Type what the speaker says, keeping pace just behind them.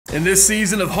In this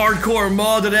season of hardcore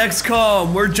modded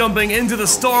XCOM, we're jumping into the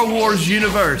Star Wars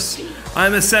universe.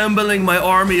 I'm assembling my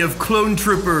army of clone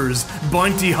troopers,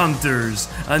 bounty hunters,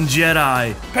 and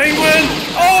Jedi. Penguin!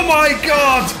 Oh my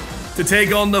god! To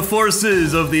take on the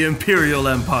forces of the Imperial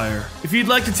Empire. If you'd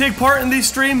like to take part in these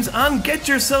streams and get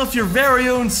yourself your very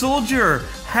own soldier,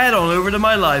 head on over to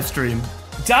my live stream.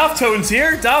 Dafttone's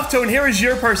here. Dafttone here is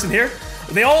your person here.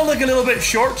 They all look a little bit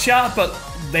short, chat, but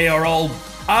they are all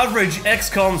average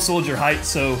XCOM soldier height,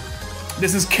 so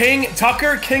this is King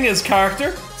Tucker. King is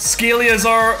character. Scaly is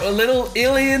our little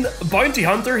alien bounty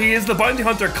hunter. He is the bounty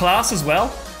hunter class as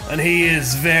well, and he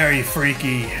is very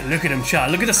freaky. Look at him, chat.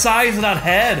 Look at the size of that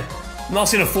head. I've not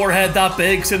seen a forehead that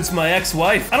big since my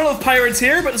ex-wife. I don't know if Pirate's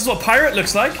here, but this is what Pirate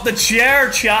looks like. The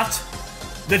chair, chat.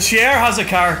 The chair has a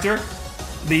character.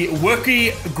 The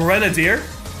Wookiee Grenadier.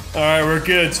 Alright, we're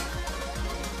good.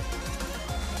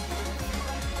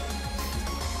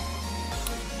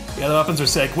 Yeah, the weapons are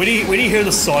sick. When you hear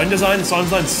the sound design, the sound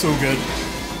design's so good.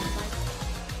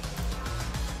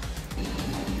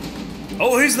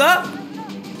 Oh, who's that?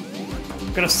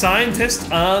 Got a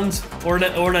scientist or an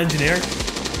engineer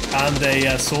and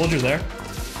a soldier there.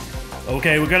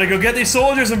 Okay, we gotta go get these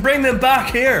soldiers and bring them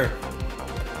back here.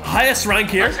 Highest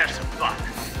rank here. Let's have some fun.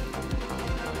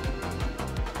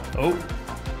 Oh,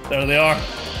 there they are.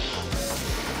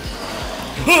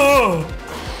 Oh!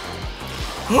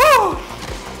 Oh!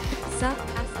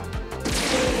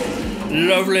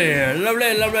 Lovely,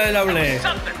 lovely, lovely, lovely.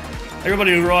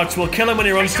 Everybody who rocks, we'll kill him when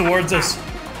he runs towards us.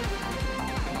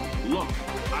 Look,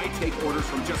 I take orders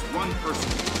from just one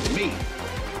person, me.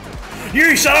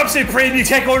 You shut up, Supreme, you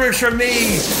take orders from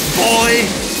me, boy.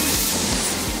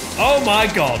 Oh my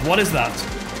god, what is that?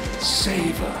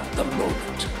 Savor the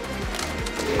moment.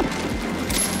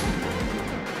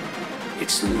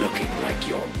 It's looking like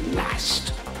your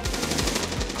last.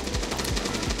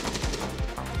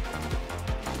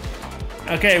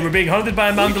 Okay, we're being hunted by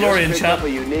a Mandalorian, chat.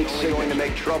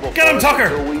 Get him,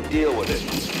 Tucker! We deal with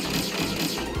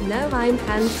it. No, I'm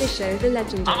Han Fisher, the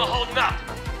legendary. I'm a holding up.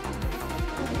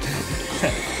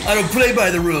 I don't play by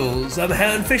the rules. I'm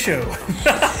Han Fisher.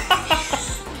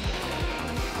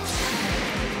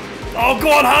 Oh,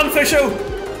 go on, Han Fisher!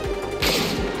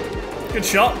 Good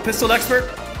shot, pistol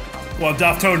expert. Go on,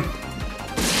 Dafttone.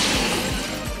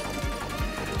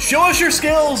 Show us your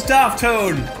skills,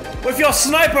 Dafttone! With your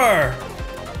sniper!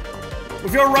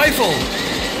 With your rifle!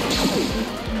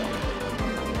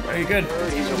 Very good.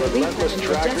 He's a relentless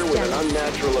tracker with an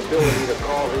unnatural ability to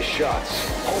call his shots.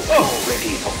 Oh!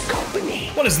 Ready for company.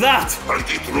 What is that?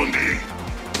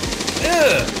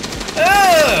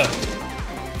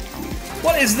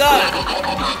 What is that?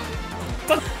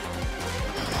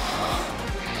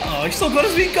 Oh, he's still got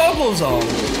his wee goggles on.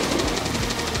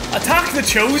 Attack the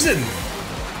Chosen!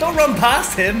 Don't run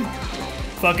past him!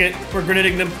 Fuck it, we're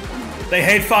grenading them. They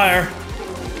hate fire.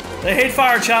 They hate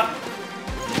fire, chat.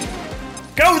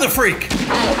 Go, the freak!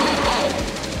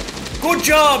 Good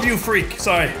job, you freak!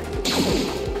 Sorry.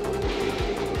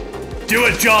 Do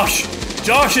it, Josh!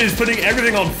 Josh is putting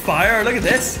everything on fire. Look at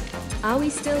this. Are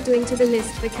we still doing to the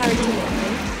list for character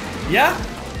making? Yeah?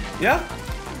 Yeah?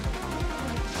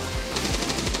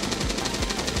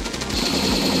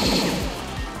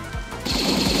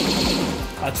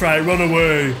 That's right, run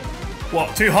away.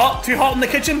 What, too hot? Too hot in the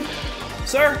kitchen?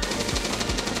 Sir?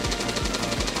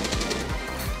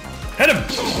 Hit him!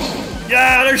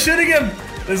 Yeah, they're shooting him!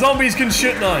 The zombies can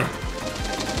shoot now.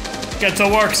 Get to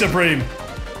work, Supreme.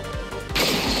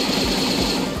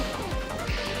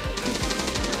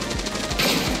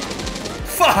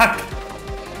 Fuck!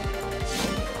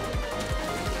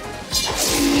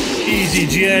 Easy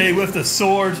J with the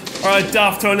sword. Alright,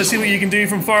 Dafttone, let's see what you can do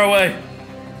from far away.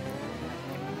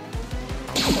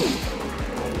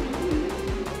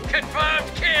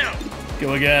 Confirmed kill.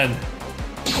 Go again.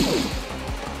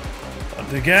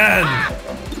 And again.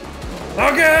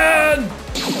 Again!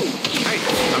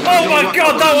 Oh my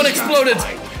god, that one exploded!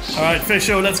 Alright,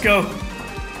 Fisho, let's go.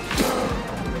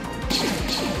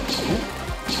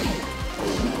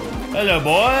 Hello,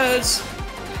 boys.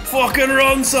 Fucking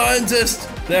run, scientist.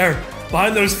 There,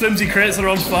 behind those flimsy crates that are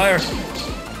on fire.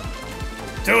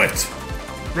 Do it.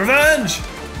 Revenge.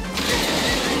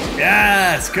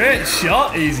 Yes, great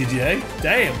shot, Easy J.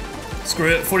 Damn. Screw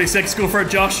it, 46, go for it,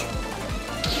 Josh.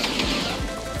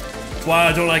 That's why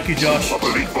I don't like you, Josh.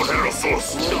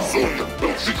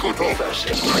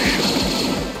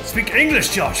 Speak English,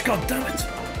 Josh, god damn it.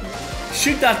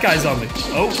 Shoot that guy, zombie.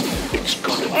 Oh.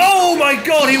 Oh my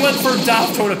god, he went for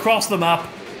Dafttone across the map.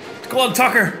 Go on,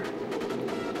 Tucker.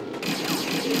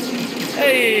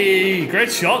 Hey,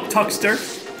 great shot, Tuckster.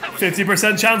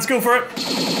 50% chance, go for it.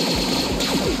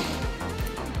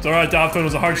 It's alright, Davton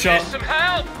was a hard shot. Need some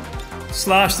help!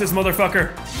 Slash this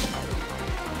motherfucker.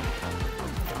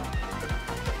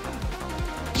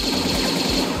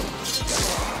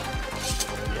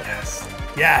 Yes.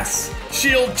 Yes.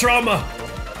 Shield trauma.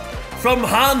 From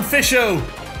Han Fisho.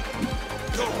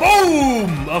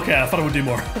 Boom! Okay, I thought it would do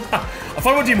more. I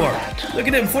thought it would do more. Look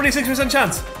at him, 46%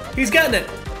 chance. He's getting it.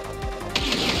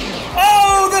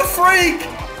 Oh, the freak!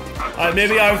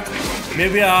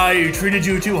 Maybe I treated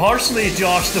you too harshly,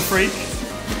 Josh the freak.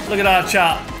 Look at that,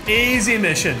 chat. Easy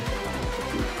mission.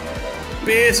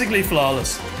 Basically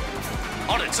flawless.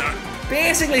 On it, sir.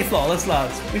 Basically flawless,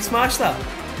 lads. We smashed that.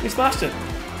 We smashed it.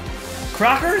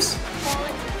 Crackers?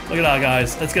 Look at that,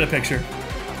 guys. Let's get a picture.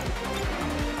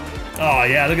 Oh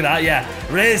yeah, look at that, yeah.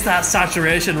 Raise that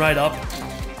saturation right up.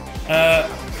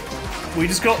 We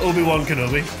just got Obi-Wan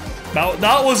Kenobi.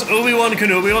 That was Obi-Wan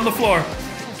Kenobi on the floor.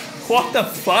 What the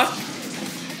fuck?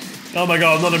 Oh my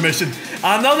god, another mission.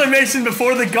 Another mission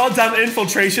before the goddamn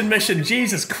infiltration mission.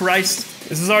 Jesus Christ.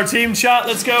 This is our team, chat,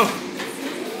 let's go.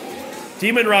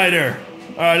 Demon Rider.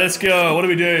 Alright, let's go. What are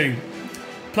we doing?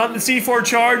 Plant the C4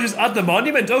 charges at the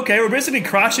monument. Okay, we're basically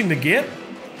crashing the gate.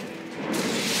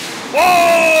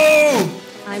 Whoa!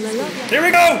 I'm a lot. Here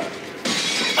we go!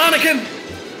 Anakin!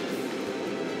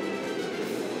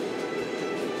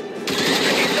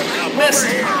 Miss!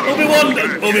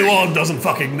 Obi-Wan doesn't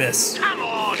fucking miss. Come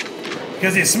on!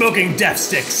 Because he's smoking death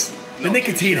sticks. The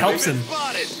nicotine helps him.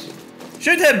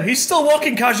 Shoot him! He's still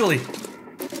walking casually.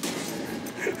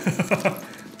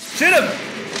 Shoot him!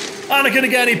 Anakin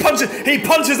again, he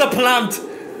punches the plant!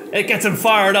 It gets him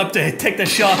fired up to take the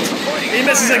shot. He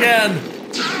misses again!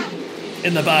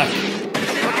 In the back.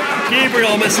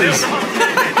 Gabriel misses.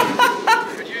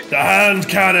 The hand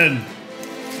cannon.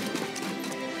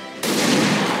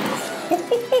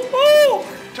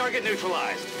 Target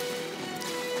neutralized.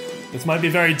 This might be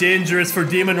very dangerous for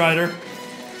Demon Rider.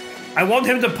 I want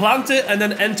him to plant it and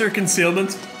then enter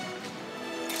concealment.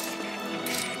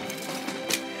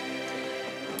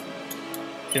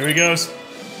 Here he goes.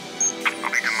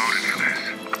 I'll be demoted for this.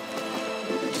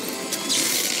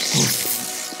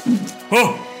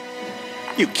 Oh!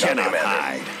 You cannot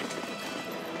hide.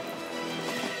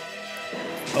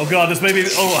 Oh god, this may be.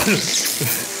 Oh.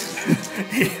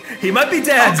 he might be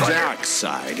dead. The dark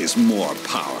side is more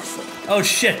powerful. Oh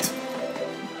shit.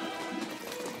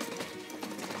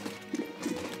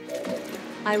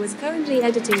 I was currently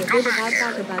editing a bit about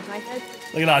that about my head.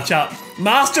 Look at that, chat.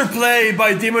 Master play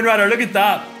by Demon Rider, look at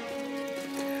that.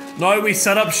 Now we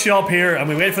set up shop here and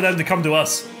we wait for them to come to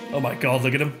us. Oh my god,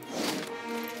 look at him.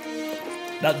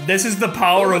 This is the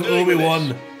power of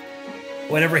Obi-Wan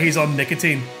whenever he's on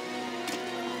nicotine.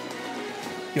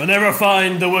 You'll never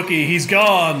find the Wookiee, he's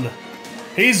gone.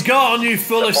 He's gone, you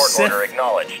foolish Sith. Order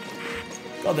acknowledged.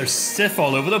 God, there's Sith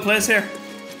all over the place here.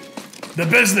 The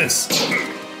business.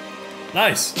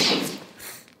 Nice.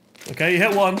 Okay, you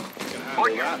hit one.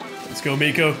 Let's go,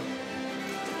 Miko.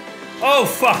 Oh,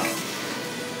 fuck.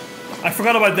 I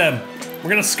forgot about them. We're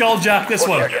gonna skulljack this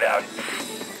one. Check it out.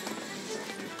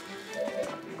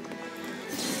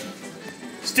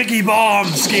 Sticky bomb,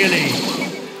 Scaly.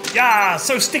 Yeah,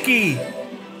 so sticky.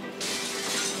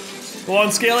 Go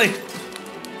on, Scaly.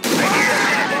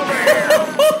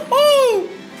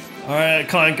 Alright,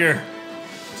 Clanker.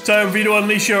 It's time for you to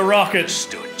unleash your rocket.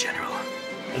 Stood, General.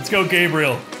 Let's go,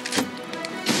 Gabriel.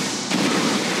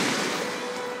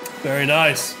 Very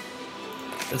nice.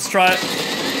 Let's try it.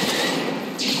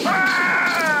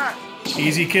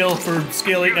 Easy kill for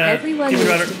Scaly. Everyone Demon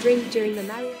needs Rider. to drink during the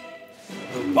marriage.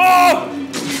 Oh!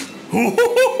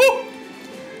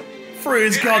 Threw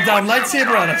his goddamn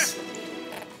lightsaber on us.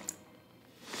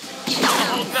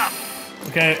 Hold up.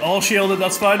 Okay, all shielded,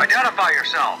 that's fine. Identify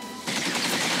yourself.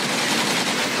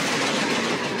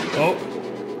 Oh.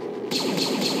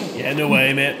 Yeah, no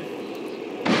way, mate.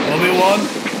 Obi-Wan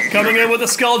coming in with a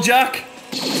skulljack.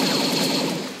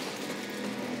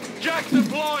 Jack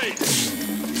deployed.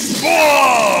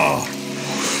 Oh!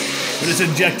 We're just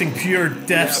injecting pure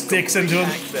death sticks into him.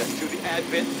 Access to the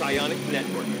Advent Psionic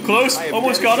Network. Close, I have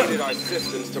almost got dedicated it. our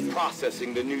systems to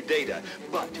processing the new data,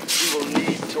 but we will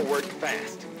need to work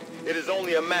fast. It is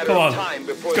only a matter Come on, of time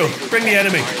before let's go. Bring the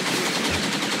enemy.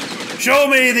 Show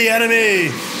me the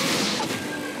enemy.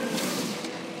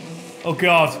 Oh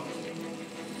god.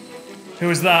 Who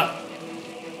is that?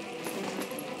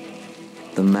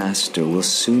 The Master will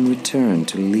soon return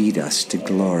to lead us to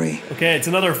glory. Okay, it's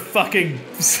another fucking...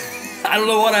 I don't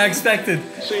know what I expected.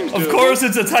 Seems Of doable. course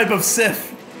it's a type of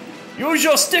Sith. Use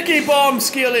your sticky bomb,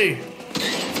 Scaly.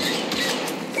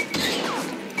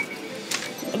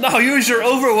 And now use your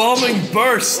overwhelming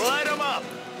burst. Light him up.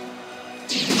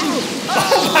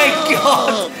 Oh my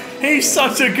god! He's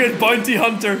such a good bounty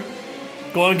hunter.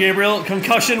 Go on, Gabriel.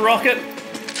 Concussion rocket.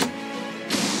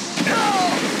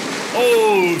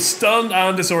 Oh, stunned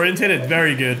and disorientated.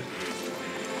 Very good.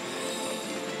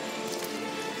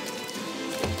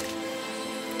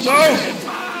 No!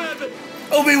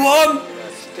 Obi-Wan!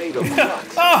 State of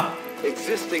flux. Ah!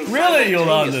 Existing Really,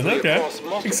 Yolanda? simultaneously Okay. across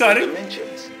multiple Exciting.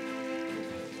 dimensions.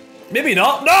 Maybe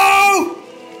not. No!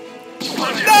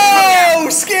 No!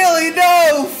 Scaly,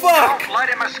 no! Fuck! Don't let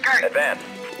him escape. Advance.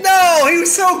 No! He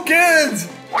was so good!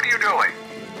 What are you doing?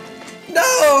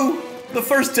 No! The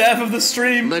first death of the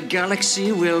stream. The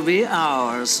galaxy will be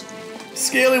ours.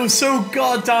 Scaly was so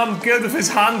goddamn good with his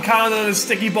hand cannon and his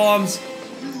sticky bombs.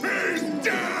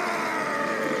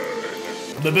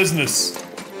 The business.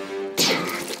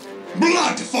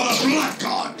 Blood for the Black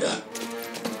God!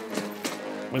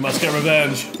 We must get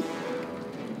revenge.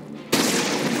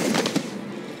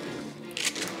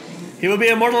 He will be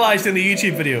immortalized in the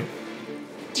YouTube video.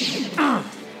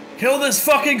 Kill this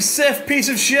fucking Sith piece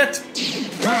of shit!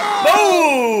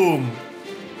 Boom!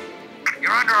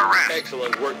 You're under arrest.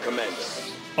 Excellent work, Commander.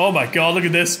 Oh my god, look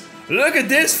at this. Look at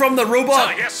this from the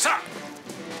robot! Yes, sir.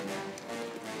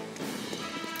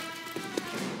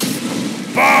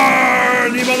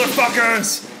 Burn, you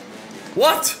motherfuckers!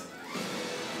 What?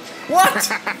 What?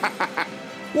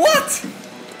 What?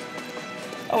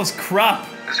 That was crap.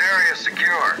 This area is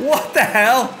secure. What the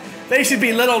hell? They should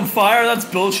be lit on fire, that's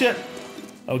bullshit.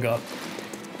 Oh god.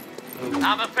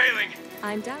 I'm a failing.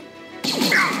 I'm done.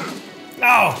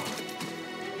 Ow!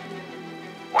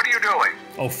 What are you doing?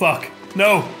 Oh fuck.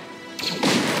 No!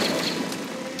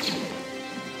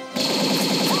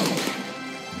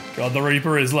 God, the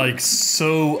Reaper is like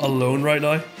so alone right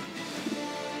now.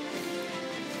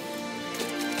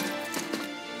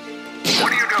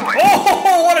 What are you doing?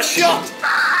 Oh, what a shot!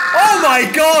 Oh my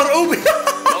god!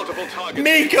 Multiple targets.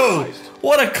 Miko! neutralized.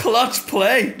 What a clutch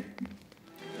play!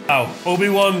 Wow,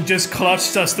 Obi-Wan just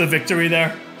clutched us the victory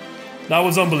there. That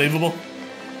was unbelievable.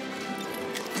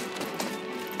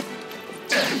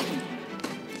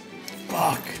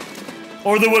 Fuck.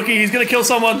 Or the Wookiee, he's gonna kill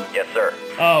someone. Yes, sir.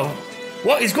 Oh.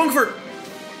 What? He's going for...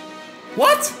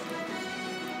 What?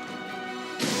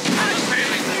 I'm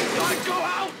failing. Don't go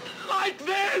out like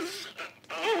this.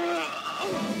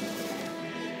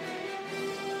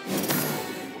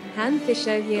 Han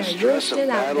Fisher here. The You're stress of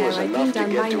still out battle there. is I've been enough to done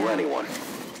by get to now. anyone.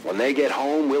 When they get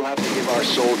home, we'll have to give our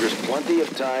soldiers plenty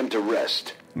of time to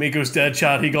rest. Miko's dead,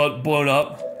 chat. He got blown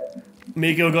up.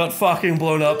 Miko got fucking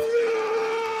blown up.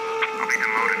 I'll be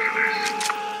demoted for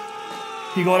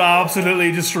this. He got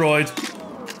absolutely destroyed.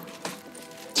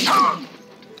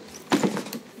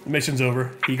 Mission's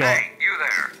over. He got... Hey, you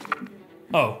there.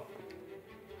 Oh.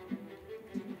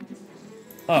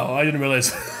 Oh, I didn't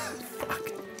realize. Fuck.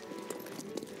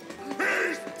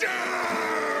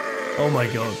 Oh my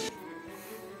god.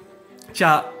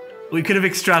 Chat, we could have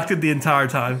extracted the entire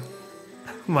time.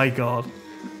 My god.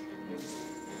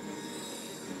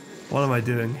 What am I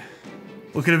doing?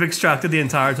 We could have extracted the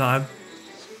entire time.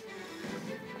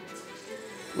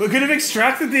 We could have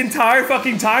extracted the entire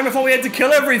fucking time. I thought we had to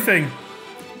kill everything.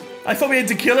 I thought we had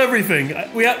to kill everything.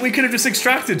 We could have just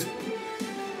extracted.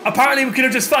 Apparently we could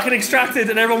have just fucking extracted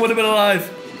and everyone would have been alive.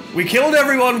 We killed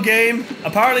everyone, game.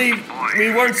 Apparently we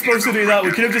weren't supposed to do that.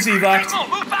 We could have just evac'd. Come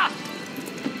on, move fast.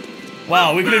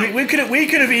 Wow, we could have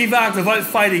evac'd without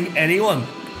fighting anyone.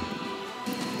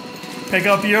 Pick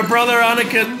up your brother,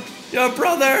 Anakin. Your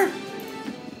brother.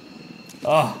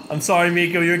 Oh, I'm sorry,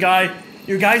 Miko. Your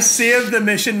guy saved the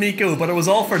mission, Miko, but it was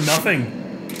all for nothing.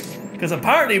 Because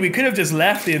apparently we could have just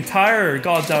left the entire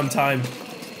goddamn time.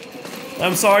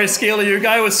 I'm sorry, Scaly, your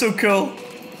guy was so cool.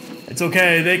 It's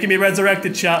okay, they can be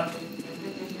resurrected, chat.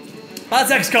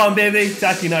 That's XCOM, baby.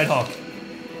 Jackie Nighthawk.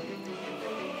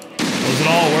 Was it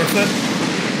all worth it?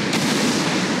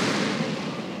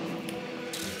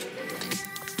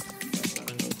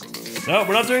 No,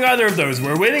 we're not doing either of those.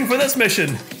 We're waiting for this mission.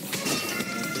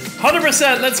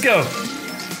 100%, let's go.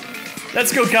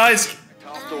 Let's go, guys.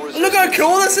 Look how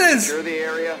cool this is! Secure the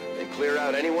area and clear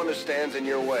out anyone who stands in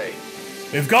your way.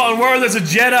 We've gotten word there's a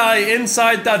Jedi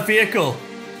inside that vehicle.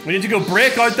 We need to go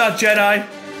break out that Jedi.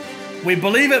 We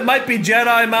believe it might be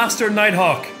Jedi Master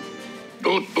Nighthawk.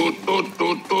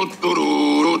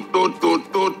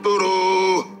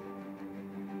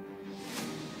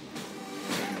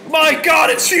 My god,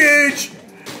 it's huge!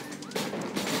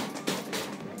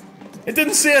 It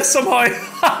didn't see us somehow.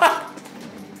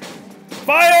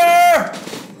 Fire!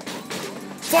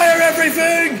 Fire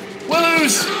everything! We'll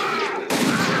lose!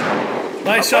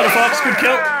 Nice shot of Fox, good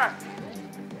kill.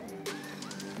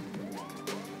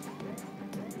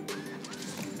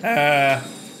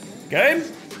 Game?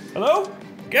 Hello?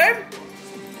 Game?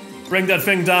 Bring that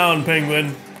thing down,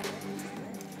 penguin.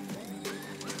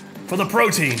 For the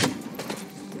protein.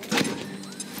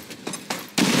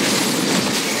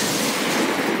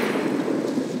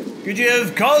 Could you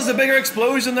have caused a bigger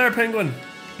explosion there, penguin?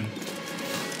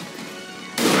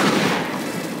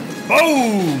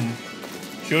 Boom!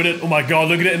 Shoot it. Oh my god,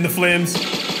 look at it in the flames.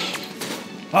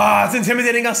 Ah, it's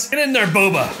intimidating us. Get in there,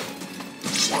 Boba.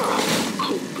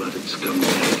 Cold-blooded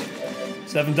scumbag.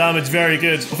 7 damage, very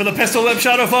good. For the pistol whip,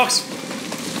 Shadow Fox.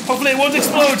 Hopefully it won't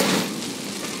explode.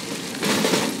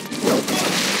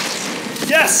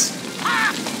 Yes!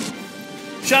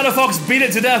 Shadow Fox beat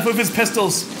it to death with his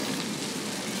pistols.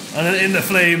 And then in the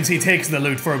flames, he takes the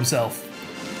loot for himself.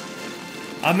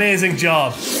 Amazing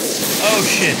job. Oh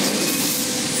shit.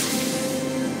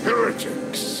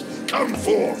 Heretics, come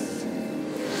forth.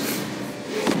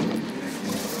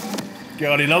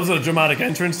 God, he loves a dramatic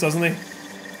entrance, doesn't he?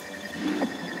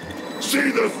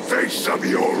 See the face of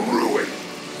your ruin.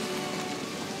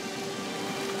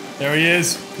 There he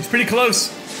is. He's pretty close.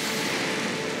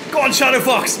 Go on, Shadow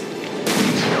Fox.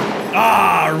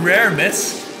 Ah, rare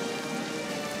miss.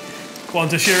 Go on,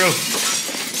 Toshiro.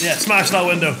 Yeah, smash that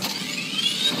window.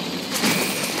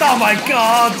 Oh my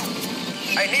god.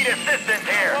 I need assistance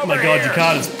here. Oh my god, you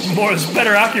can't. It's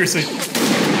better accuracy.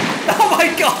 Oh my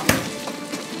god.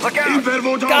 Look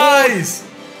out. Guys.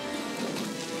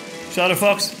 Shadow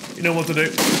Fox, you know what to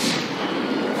do.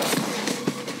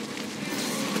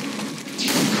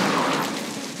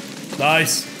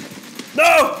 Nice.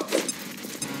 No!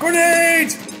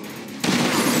 Grenade!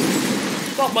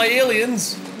 Not my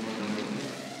aliens.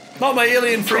 Not my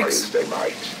alien freaks. They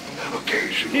might.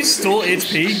 Occasionally He stole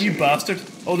HP, you bastard.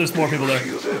 Oh, there's more people there.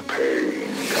 feel their pain.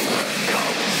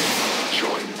 Come,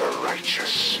 join the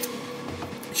righteous.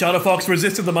 Shadow Fox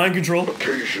resisted the mind control.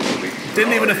 Occasionally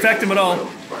Didn't even affect him at all.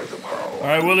 by the power.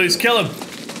 Alright, Willies, kill him.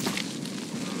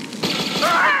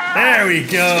 There we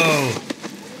go.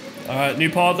 Alright, new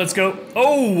pod, let's go.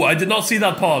 Oh, I did not see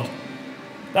that pod.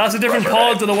 That's a different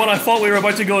pod to the one I thought we were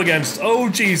about to go against. Oh,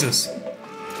 Jesus.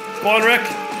 Go on, Rick.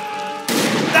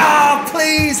 Ah,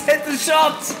 please, hit the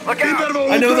shots. Look out.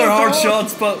 I know they're hard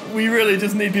shots, but we really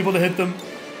just need people to hit them.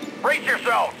 Brace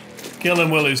yourselves. Kill him,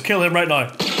 Willies. Kill him right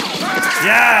now.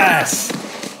 Yes!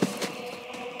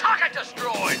 Target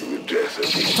destroyed.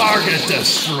 Target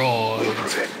destroyed.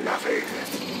 Prevent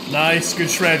nothing. Nice, good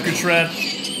shred, good shred.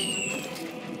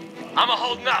 I'm a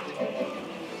holding up.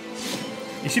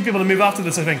 You should be able to move after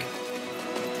this, I think.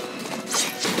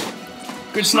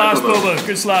 Good slash, Boba,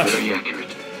 good slash. Very accurate.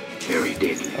 Very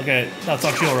deadly. Okay, that's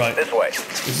actually alright. This way.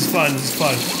 This is fine, this is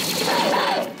fine.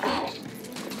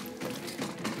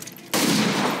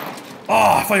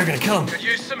 Oh, I thought you were gonna kill him. Could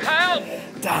use some help.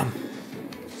 Damn.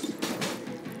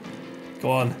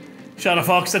 Go on. Shadow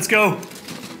Fox, let's go.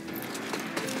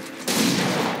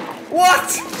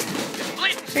 What?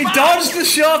 He dodged the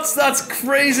shots, that's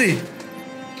crazy.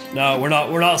 No, we're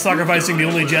not sacrificing the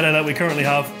only Jedi that we currently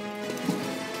have.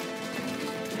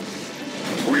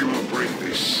 We will bring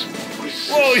this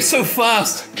Whoa, he's so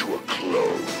fast. to a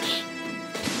close.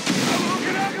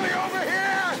 Looking ugly over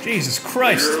here! Jesus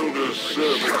Christ. Elder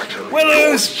servant. We'll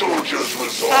lose. Soldiers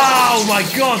resolve. Oh my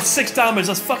god, 6 damage,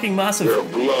 that's fucking massive. Their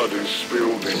blood is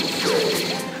spilled in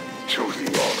vain to the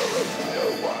honor of no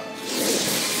one.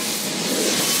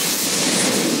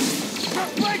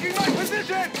 Stop breaking my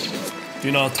position!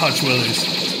 Do not touch Willies.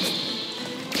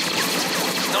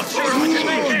 Not sure I can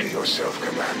make Honor it. yourself,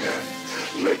 Commander.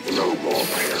 Let no more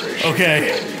perish. Okay.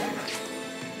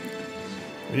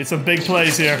 We need some big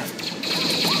plays here.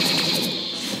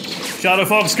 Shadow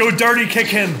Fox, go dirty kick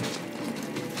him.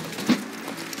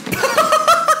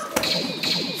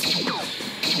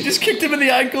 You just kicked him in the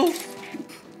ankle.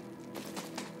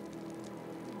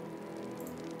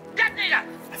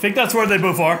 I think that's where they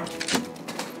both are.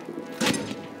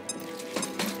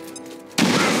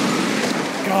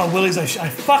 God, Willies, I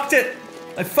fucked it.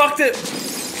 I fucked it.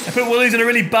 I put Willies in a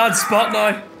really bad spot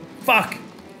now. Fuck.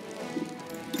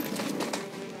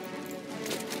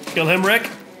 Kill him, Rick.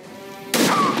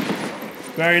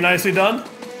 Very nicely done.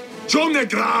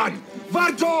 Jonathan!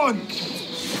 Vadon!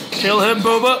 Kill him,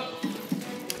 Boba.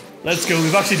 Let's go,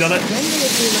 we've actually done it. When will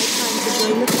it be my time to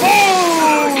join the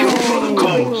Oh!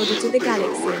 Flying order to the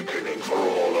galaxy? Reckoning for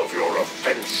all of your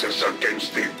offenses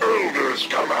against the Elders,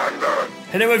 Commander.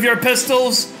 Hit him with your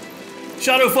pistols.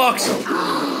 Shadow Fox.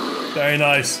 Very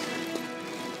nice.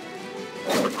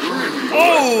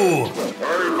 Oh!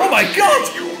 Oh my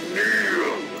god! You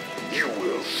kneel. You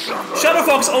will suffer. Shadow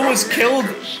Fox almost killed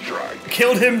Strike.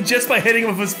 him just by hitting him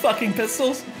with his fucking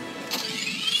pistols.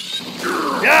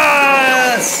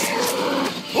 Yes!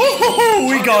 Woo-hoo-hoo,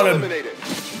 we got him. Eliminated.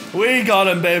 We got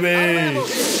him, baby.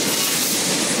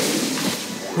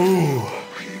 Ooh.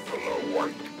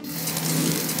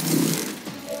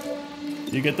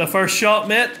 You get the first shot,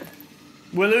 mate.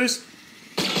 Willows.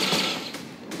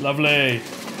 Lovely.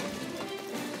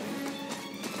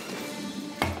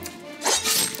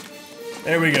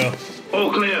 There we go.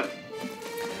 All clear.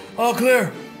 All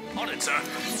clear. On it, sir.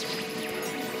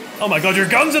 Oh my god, your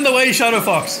gun's in the way, Shadow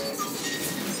Fox.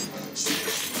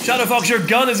 Shadow Fox, your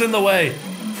gun is in the way.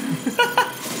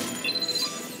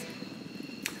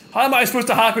 How am I supposed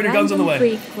to hack when your gun's in the way?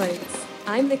 Free quotes.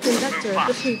 I'm the conductor of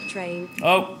the poop train.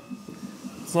 Oh.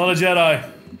 It's not a Jedi.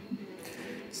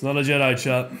 It's not a Jedi,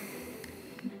 chat.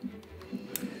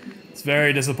 It's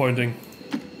very disappointing.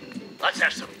 Let's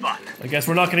have some fun. I guess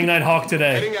we're not getting Nighthawk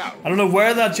today. Heading out. I don't know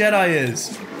where that Jedi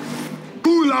is.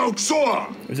 Pull out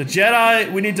sword. There's a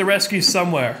Jedi we need to rescue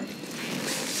somewhere.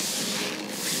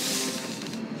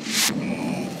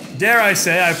 Dare I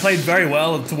say, I played very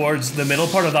well towards the middle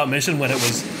part of that mission when it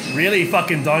was really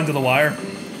fucking down to the wire.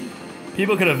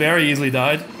 People could have very easily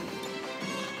died.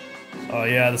 Oh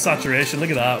yeah, the saturation, look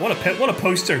at that. What a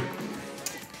poster.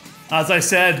 As I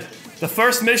said, the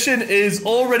first mission is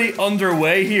already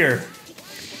underway here.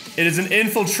 It is an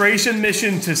infiltration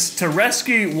mission to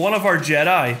rescue one of our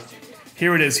Jedi.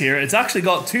 Here it is here. It's actually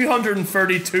got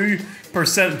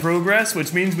 232% progress,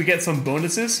 which means we get some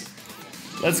bonuses.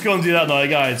 Let's go and do that now,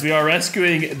 guys. We are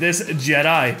rescuing this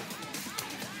Jedi.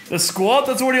 The squad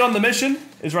that's already on the mission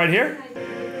is right here.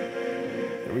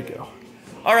 There we go.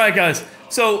 Alright, guys.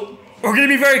 So, we're going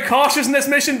to be very cautious in this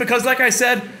mission because, like I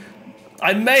said,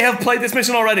 I may have played this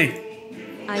mission already.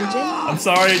 I'm Jim. I'm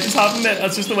sorry, it just happened.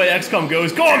 That's just the way XCOM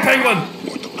goes. Go on, Penguin!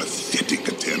 What a pathetic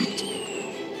attempt.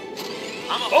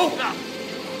 Oh!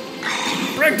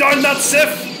 Bring down that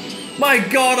Sith! My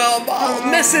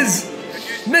god, misses!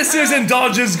 Misses and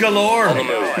dodges galore!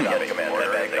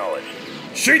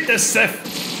 Shoot this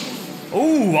Sith!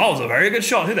 Oh, that was a very good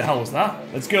shot. Who the hell was that?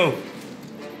 Let's go.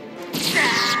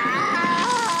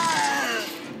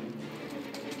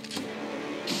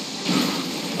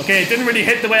 Okay, it didn't really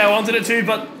hit the way I wanted it to,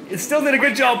 but it still did a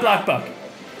good job, Blackbuck.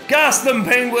 Gas them,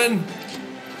 Penguin!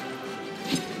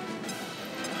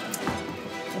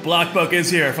 Blackbuck is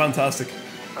here, fantastic.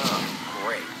 Oh,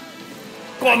 great.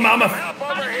 Go on, Mammoth! Up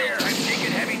over here. I'm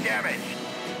taking heavy damage.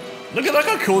 Look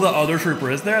how cool that other trooper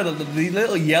is there, the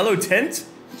little yellow tint.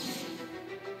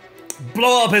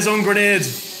 Blow up his own grenade.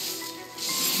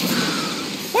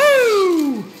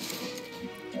 Woo!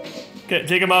 Okay,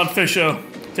 take him out, Fisho.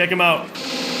 Take him out.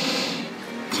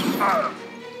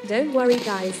 Don't worry,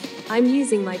 guys. I'm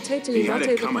using my totally He had not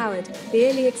it coming. overpowered,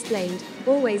 barely explained,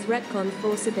 always retcon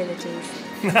force abilities.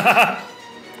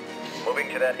 Moving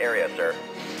to that area, sir.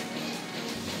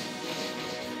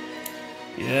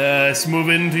 Yes, move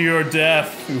into your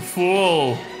death, you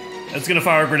fool. It's gonna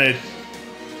fire a grenade.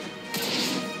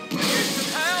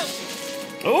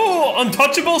 Oh,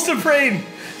 untouchable Supreme!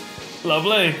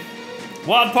 Lovely.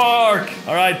 Watt Park!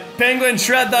 Alright, Penguin,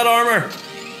 shred that armor.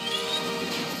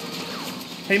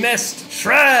 He missed.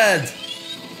 Shred!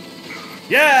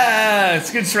 Yeah,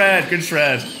 it's good shred, good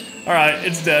shred. Alright,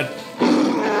 it's dead.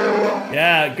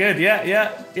 Yeah, good,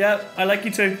 yeah, I like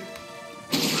you too.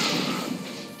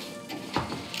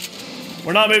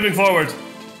 We're not moving forward.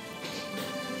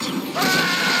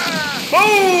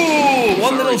 Oh!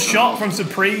 One little shot from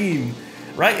Supreme.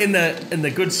 Right in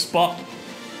the good spot.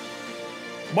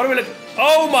 What are we look?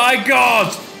 Oh my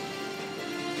god!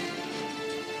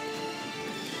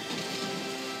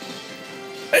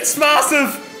 It's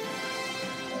massive!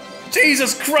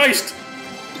 Jesus Christ!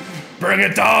 Bring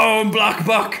it down,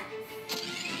 Blackbuck!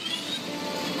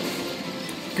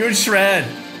 Good shred.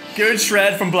 Good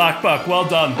shred from Blackbuck. Well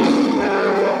done.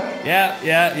 Yeah.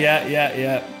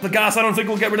 The gas, I don't think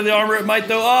we'll get rid of the armor. It might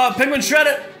though. Oh, Penguin, shred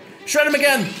it! Shred him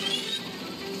again!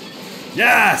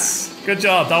 Yes! Good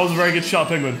job. That was a very good shot,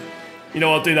 Penguin. You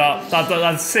know what? Do that.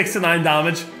 That's 6 to 9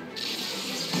 damage.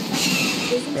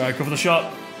 Alright, go for the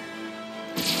shot.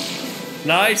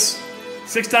 Nice.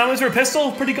 6 damage for a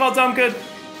pistol. Pretty goddamn good.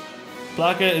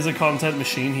 Blacka is a content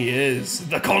machine. He is.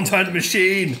 The content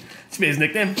machine. It's his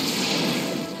nickname.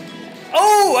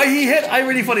 Oh, he hit. I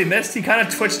really thought he missed. He kind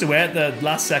of twitched away at the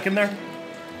last second there.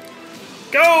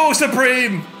 Go,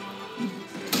 Supreme!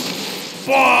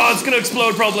 Whoa, it's gonna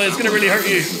explode probably. It's gonna really hurt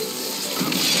you.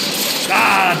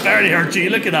 Ah, it barely hurt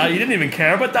you. Look at that. You didn't even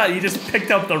care about that. You just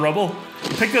picked up the rubble.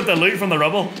 You picked up the loot from the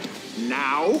rubble.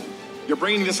 Now? You're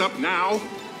bringing this up now?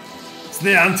 It's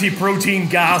the anti-protein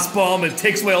gas bomb. It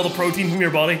takes away all the protein from your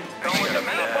body.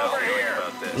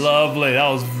 Lovely. That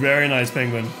was very nice,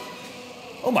 Penguin.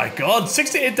 Oh my god,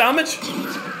 68 damage?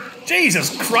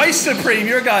 Jesus Christ, Supreme,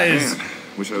 your guy is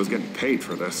Wish I was getting paid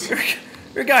for this.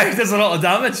 Your guy does a lot of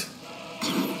damage.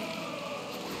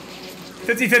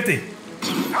 50-50.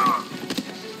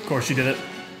 Of course she did it.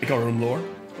 We got her own lore.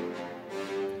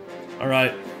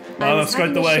 Alright. Well, let's go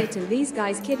out the way. Shit and these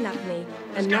guys kidnapped me,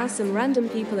 and now some random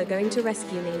people are going to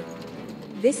rescue me.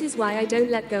 This is why I don't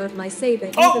let go of my saber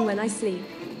even when I sleep.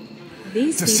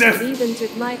 These people even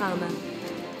took my armor.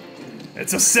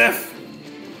 It's a Sith.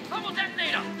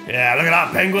 Yeah, look at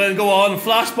that penguin. Go on,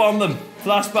 flash bomb them.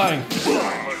 Flashbang.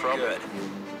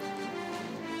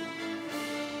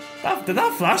 Did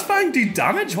that flashbang do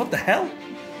damage? What the hell?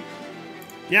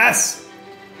 Yes!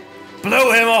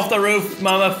 Blow him off the roof,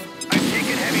 mammoth. I'm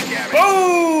taking heavy damage.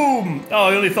 Boom! Oh,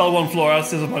 he only fell one floor.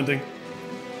 That's disappointing.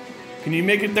 Can you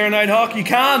make it there, Nighthawk? You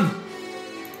can!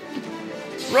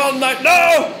 Run, Night.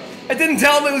 No! It didn't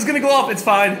tell me it was gonna go off. It's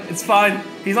fine. It's fine.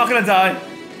 He's not gonna die.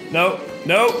 No.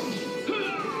 No.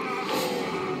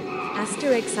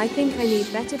 Asterix, I think I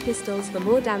need better pistols for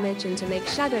more damage and to make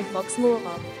Shadow Fox more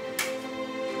of.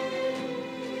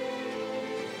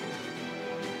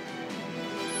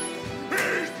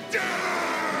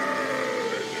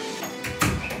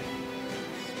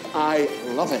 I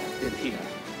love it in here.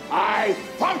 I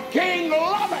fucking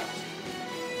love it!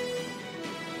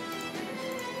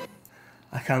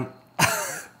 I can't.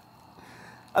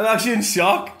 I'm actually in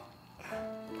shock.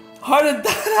 How did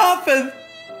that happen?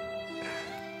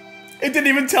 It didn't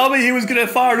even tell me he was gonna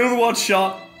fire an Overwatch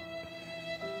shot.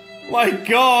 My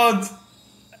god.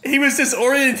 He was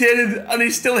disorientated and he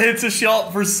still hits a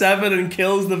shot for 7 and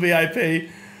kills the VIP.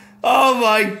 Oh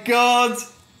my god.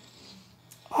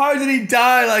 How did he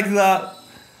die like that?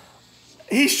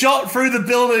 He shot through the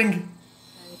building.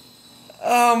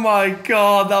 Oh my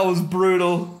god, that was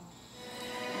brutal.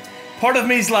 Part of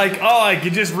me's like, oh, I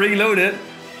could just reload it,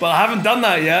 but I haven't done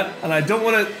that yet, and I don't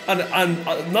want to. And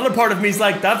another part of me's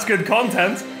like, that's good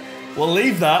content. We'll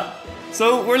leave that.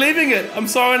 So we're leaving it. I'm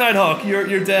sorry, Nighthawk.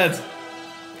 You're dead.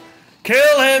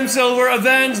 Kill him, Silver.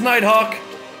 Avenge Nighthawk.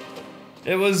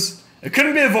 It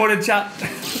couldn't be avoided, chat.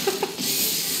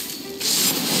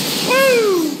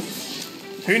 Woo!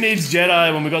 Who needs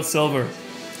Jedi when we got Silver?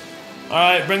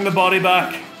 Alright, bring the body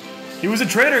back. He was a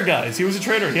traitor, guys. He was a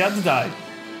traitor. He had to die.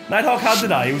 Nighthawk had to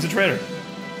die. He was a traitor.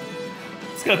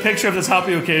 Let's get a picture of this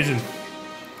happy occasion.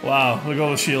 Wow, look at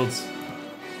all the shields.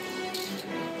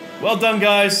 Well done,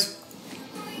 guys.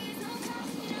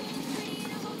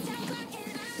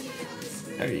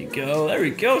 There you go. There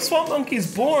we go. Swamp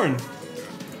Monkey's born.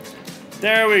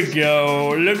 There we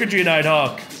go. Look at you,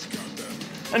 Nighthawk.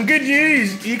 And good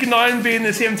news, you can now be in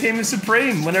the same team as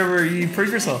Supreme whenever you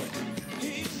prove yourself.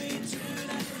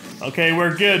 Okay,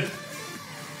 we're good.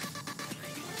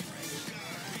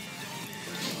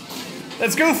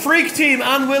 Let's go Freak Team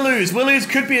and Willows. Willows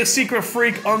could be a secret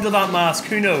freak under that mask.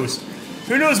 Who knows?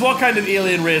 Who knows what kind of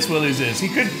alien race Willows is? He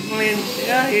could, I mean,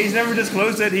 yeah, he's never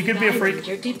disclosed it. He could be a freak.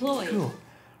 Cool.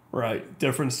 Right,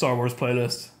 different Star Wars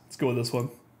playlist. Let's go with this one.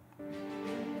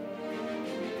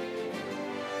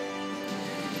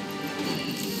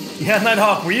 Yeah,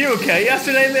 Nighthawk, were you okay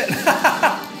yesterday, mate?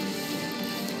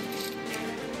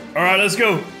 Alright, let's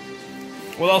go.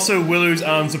 Well, also Willows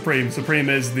and Supreme. Supreme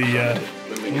is the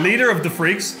leader of the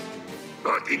freaks.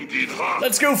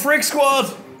 Let's go, Freak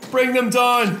Squad! Bring them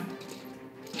down!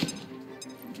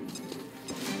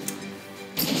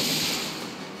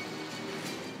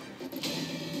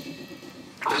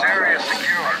 This area is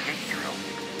secure.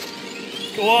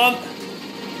 Go on!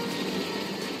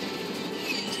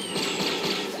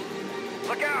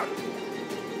 Look out!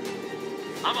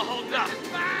 I'm a hold up.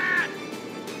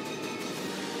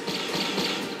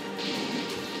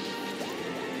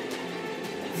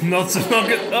 Not so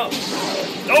good. Oh!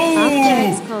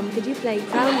 After XCOM, could you play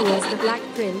Crown Wars The Black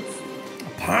Prince?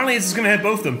 Apparently this is gonna hit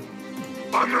both of them.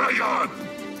 I'm right on.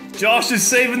 Josh is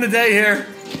saving the day here.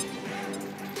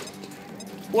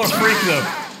 What a freak, though.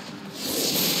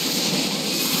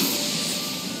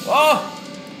 Oh!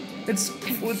 It's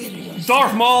with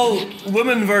Darth Maul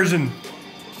woman version.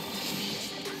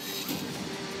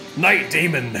 Night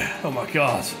Demon. Oh my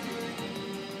god.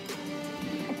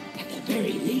 At the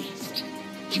very least,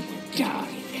 you will die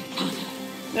in honor.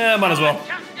 Yeah, might as well.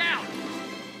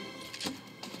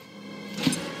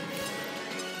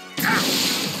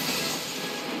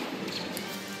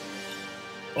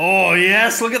 Oh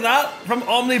yes, look at that! From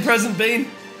Omnipresent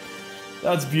Bean.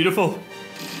 That's beautiful.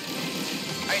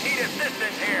 I need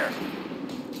assistance here.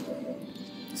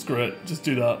 Screw it, just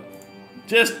do that.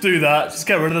 Just do that. Just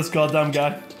get rid of this goddamn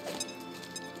guy.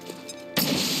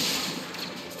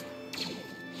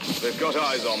 They've got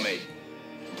eyes on me.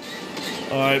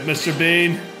 Alright, Mr.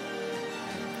 Bean.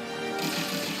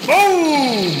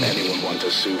 Boom! Anyone want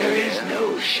a souvenir? There is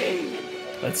no shame.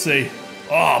 Let's see.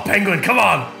 Oh, penguin, come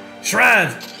on!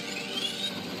 Shred!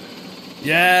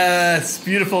 Yes,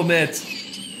 beautiful, mate.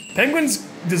 Penguin's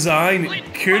design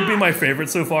could be my favorite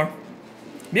so far.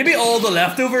 Maybe all the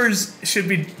leftovers should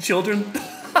be children.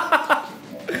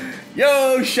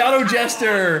 Yo, Shadow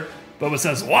Jester! Boba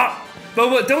says, what?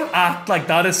 Boba, don't act like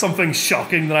that is something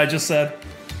shocking that I just said.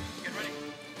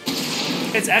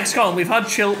 It's Xcom, we've had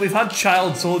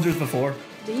child soldiers before.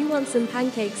 Do you want some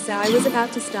pancakes, sir? I was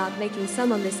about to start making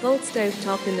some on this old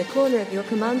stovetop in the corner of your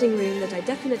commanding room that I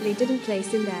definitely didn't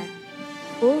place in there.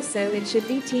 Also, it should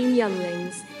be Team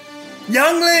Younglings.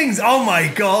 Younglings! Oh my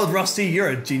god, Rusty, you're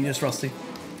a genius, Rusty.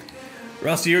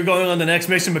 Rusty, you're going on the next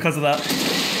mission because of that.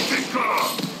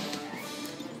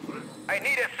 I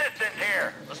need assistance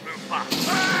here. Let's move fast.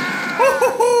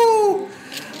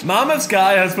 Mammoth's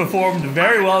guy has performed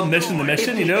very well mission to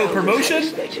mission, you know, promotion.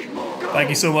 Thank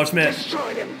you so much, mate.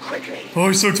 Oh,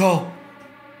 he's so tall.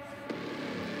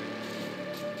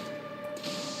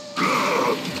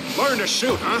 Learn to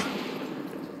shoot, huh?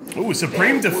 Ooh,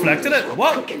 Supreme deflected it.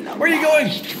 What? Where are you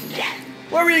going?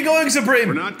 Where were you going, Supreme?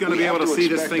 We're not going to be able to see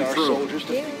this thing through.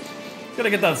 Gotta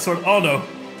get that sword. Oh no.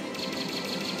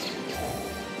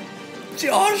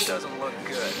 Josh? Doesn't look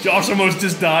good. Josh almost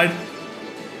just died.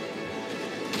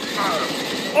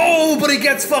 Oh, but he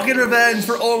gets fucking revenge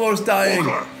for almost dying.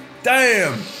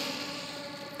 Damn.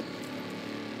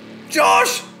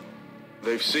 Josh!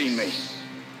 They've seen me.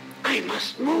 I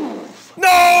must move.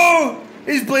 No!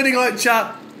 He's bleeding out,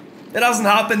 chat. It hasn't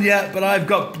happened yet, but I've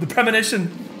got the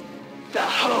premonition. The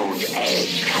honed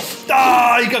edge.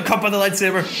 Ah, he got cut by the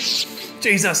lightsaber.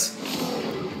 Jesus.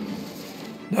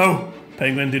 No.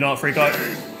 Penguin, do not freak out.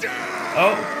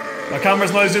 Oh, my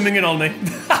camera's now zooming in on me.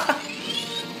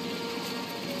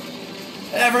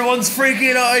 Everyone's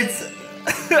freaking out.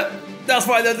 That's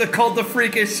why they're called the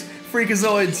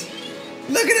freakazoids.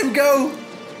 Look at him go.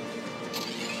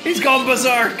 He's gone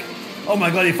berserk. Oh my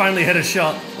god, he finally hit a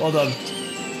shot. Well done.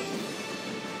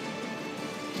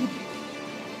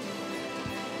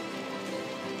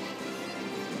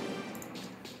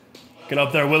 Get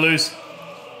up there, Willows.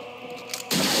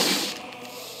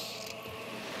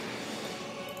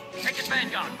 Take it,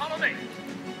 Vanguard. Follow me.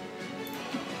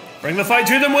 Bring the fight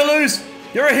to them, Willows.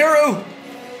 You're a hero.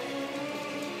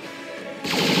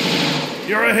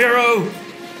 You're a hero.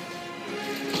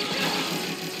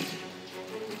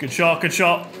 Good shot, good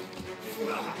shot.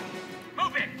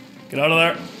 Move it. Get out of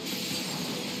there.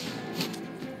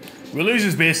 Willows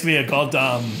is basically a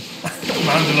goddamn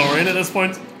Mandalorian at this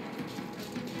point.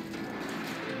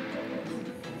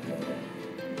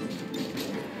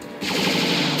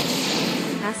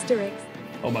 Asterix.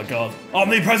 Oh my god.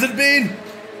 Omnipresent beam!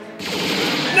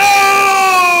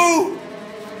 No!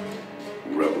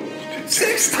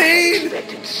 16!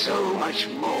 So much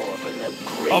more from the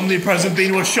great Omnipresent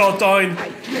beam was shot down.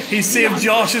 He saved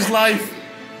Josh's life.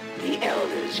 The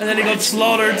elders And then he got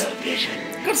slaughtered.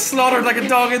 Got slaughtered like a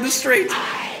dog in the street.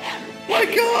 My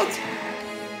god.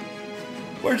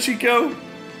 Where'd she go?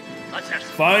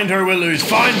 Find her, Willows.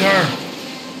 Find her.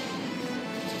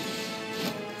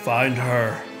 Find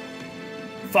her.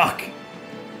 Fuck.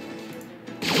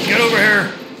 Get over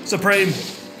here, Supreme.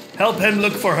 Help him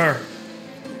look for her.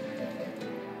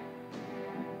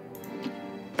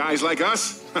 Guys like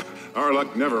us, our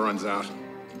luck never runs out.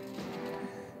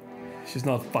 She's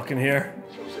not fucking here.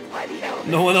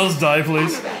 No one else die,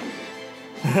 please.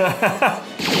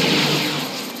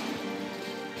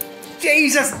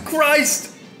 Jesus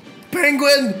Christ!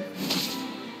 Penguin!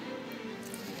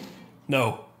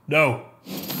 No. No.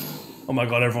 Oh my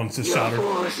god, everyone's just shattered.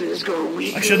 I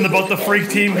shouldn't have bought the freak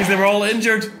team because they were all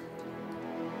injured.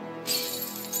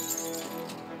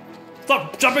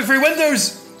 Stop jumping through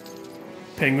windows!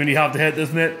 Penguin, you have to hit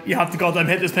this, mate. You have to goddamn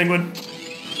hit this, Penguin.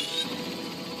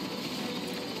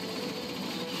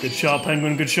 Good shot,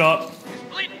 Penguin, good shot.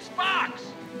 Bleeding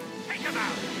sparks. Take him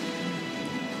out.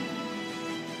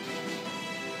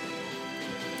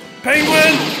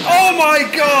 Penguin! Oh my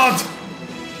god!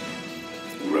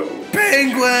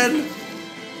 Penguin!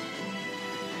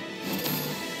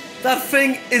 That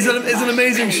thing is an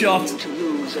amazing shot.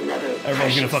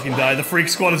 Everyone's gonna fucking die. The freak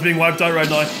squad is being wiped out right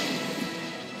now.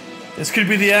 This could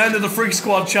be the end of the freak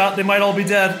squad, chat. They might all be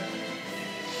dead.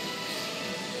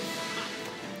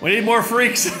 We need more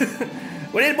freaks.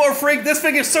 We need more freak. This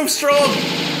thing is so strong.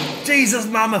 Jesus,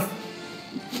 mammoth.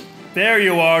 There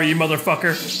you are, you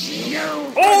motherfucker.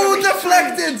 Oh,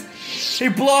 deflected! He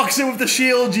blocks it with the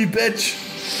shield, you bitch.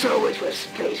 So it was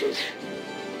fated.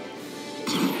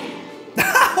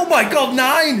 Oh my god,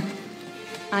 9!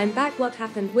 I'm back. What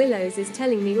happened? Willows is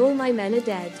telling me all my men are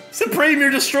dead. Supreme, you're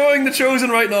destroying the Chosen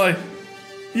right now.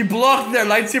 You blocked their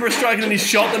lightsaber strike and then you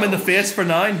shot them in the face for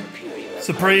 9.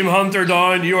 Supreme Hunter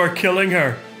down. You are killing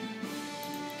her.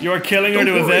 You are killing her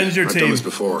to avenge your team. I've done this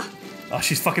before. Oh,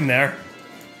 she's fucking there.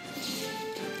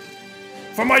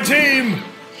 For my team!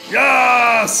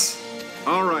 Yes!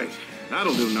 Alright,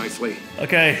 that'll do nicely.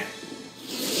 Okay.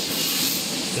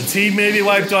 The team may be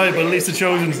wiped out, but at least the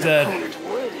Chosen's dead.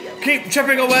 Keep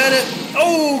chipping away at it.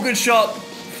 Oh, good shot.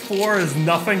 4 is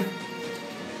nothing.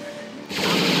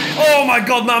 Oh my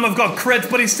god, Mammoth got crit,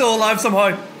 but he's still alive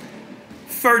somehow.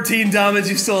 13 damage,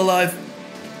 he's still alive.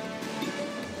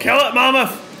 Kill it,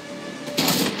 Mammoth.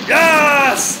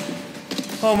 Yes!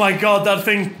 Oh my god, that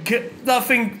thing,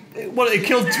 what, it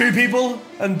killed 2 people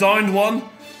and downed 1?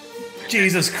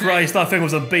 Jesus Christ, that thing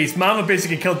was a beast. Mammoth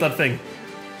basically killed that thing.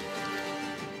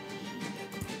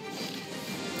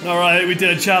 Alright, we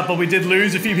did a chat, but we did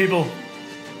lose a few people.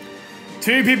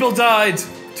 2 people died.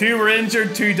 2 were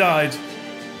injured, 2 died.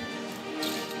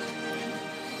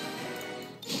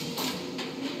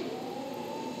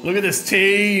 Look at this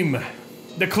team.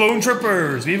 The Clone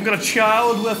Troopers. We even got a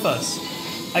child with us.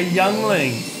 A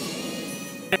youngling.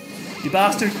 You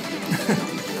bastard.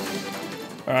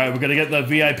 Alright, we're gonna get the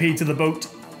VIP to the boat.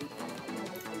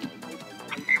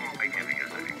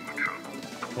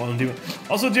 Go on, Demon.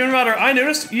 Also, Demon Rider, I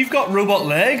noticed you've got robot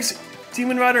legs,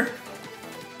 Demon Rider.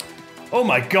 Oh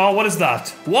my god, what is that?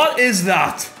 What is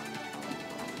that?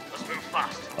 Let's move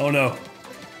fast. Oh no.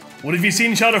 What have you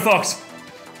seen, Shadowfox?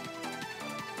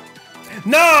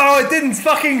 No, it didn't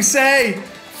fucking say!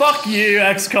 Fuck you,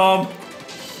 Xcom.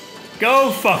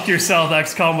 Go fuck yourself,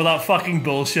 Xcom, with that fucking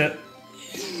bullshit.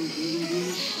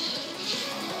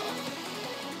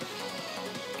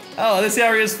 Oh, this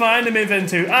area is fine to move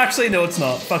into. Actually, no, it's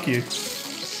not. Fuck you.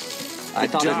 I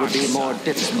thought it would be more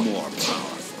difficult. More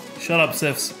powerful. Shut up,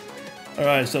 Siths.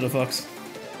 Alright, Shadowfox.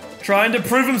 Trying to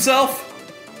prove himself?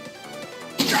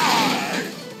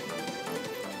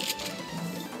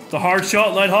 The hard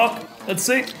shot, Nighthawk. Let's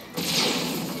see.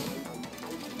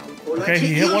 Okay,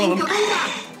 he hit one of them.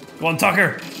 Go on,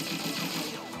 Tucker.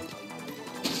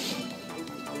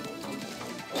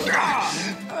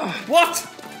 What?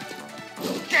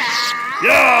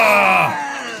 Yeah!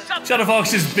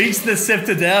 Shadowfox just beats the Sith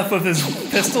to death with his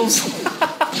pistols.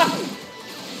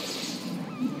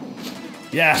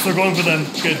 Yeah, they're going for them.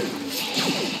 Good.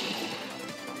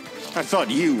 I thought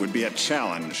you would be a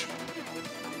challenge.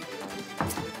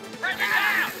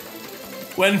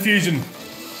 When fusion.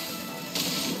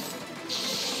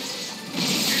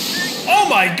 Oh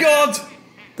my god!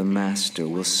 The Master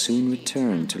will soon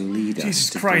return to lead us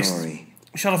to Christ. glory.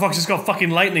 Shadowfox just got fucking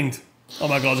lightninged. Oh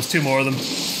my god, there's 2 more of them.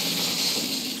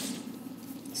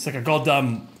 It's like a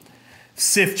goddamn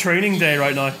Sith training day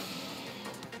right now.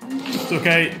 It's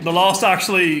okay, the Lost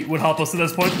actually would help us at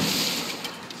this point.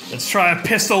 Let's try a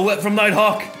pistol whip from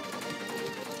Nighthawk.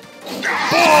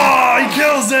 Oh, he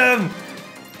kills him!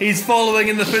 He's following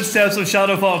in the footsteps of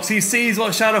Shadowfox. He sees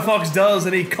what Shadowfox does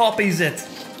and he copies it.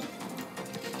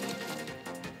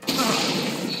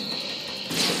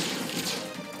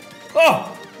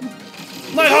 Oh!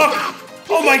 Nighthawk!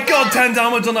 Oh my god, 10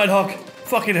 damage on Nighthawk.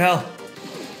 Fucking hell.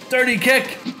 Dirty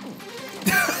kick.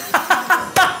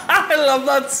 I love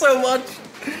that so much.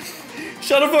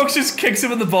 Shadowfox just kicks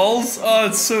him in the balls. Oh,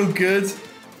 it's so good.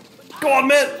 Go on,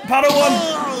 mate. Padawan.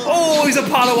 Oh, he's a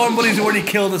Padawan, but he's already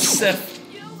killed a Sith.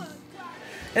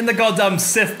 In the goddamn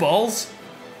Sith balls.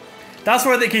 That's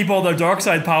where they keep all their dark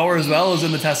side power as well as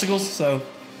in the testicles, so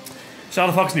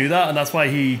Shadowfox knew that, and that's why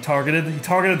he targeted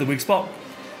the weak spot.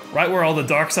 Right where all the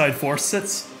dark side force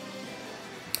sits.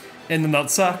 In the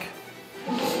nutsack.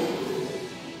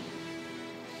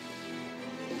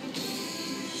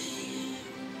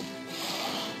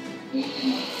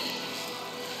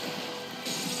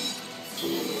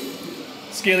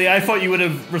 Scaly, I thought you would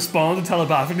have responded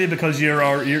telepathically because you're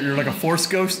like a force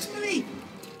ghost.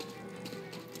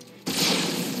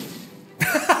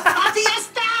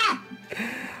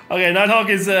 Okay, Nighthawk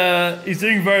is he's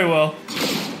doing very well.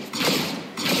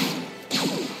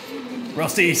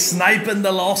 Rusty sniping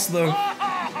the Lost though.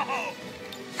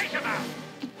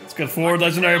 Let's get forward,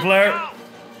 legendary player.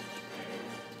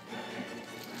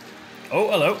 Oh,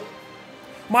 hello.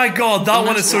 My god, that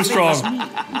one is so strong.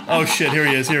 Oh shit, here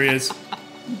he is.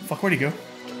 Fuck, where'd he go?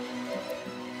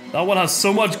 That one has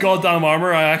so much goddamn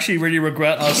armor, I actually really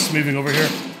regret us moving over here.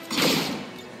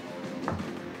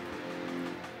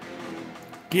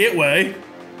 Gateway?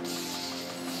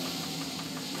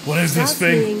 What is this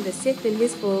thing? The Sith in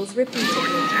his balls repeatedly.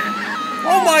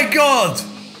 Oh my god!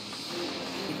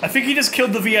 I think he just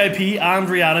killed the VIP and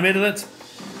reanimated it.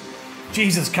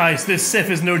 Jesus Christ, this Sith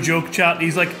is no joke, chat.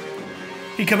 He's like,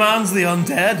 he commands the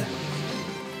undead.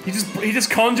 He just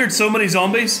conjured so many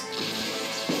zombies.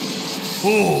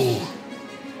 Whoa.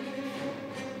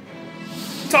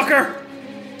 Tucker!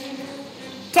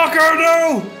 Tucker,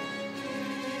 no!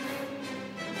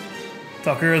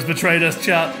 Tucker has betrayed us,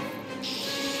 chat.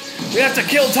 We have to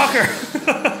kill Tucker!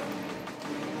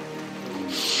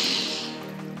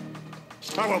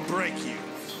 I will break you.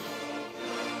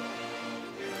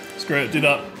 Screw it, do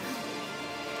that.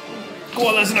 Go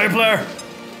on, listen, player.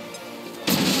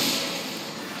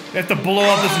 We have to blow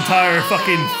up this entire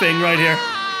fucking thing right here.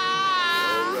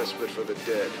 No respite for the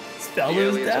dead. The Spell is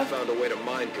aliens death? have found a way to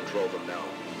mind control them now.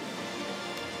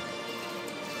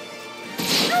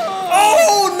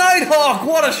 Oh, Nighthawk!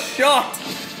 What a shot!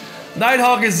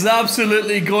 Nighthawk is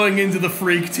absolutely going into the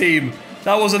freak team.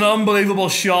 That was an unbelievable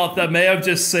shot that may have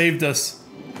just saved us.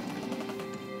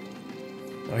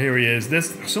 Oh, here he is.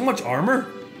 There's so much armor.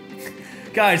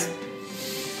 Guys,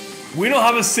 we don't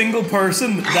have a single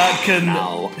person that can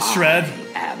shred.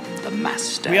 I am the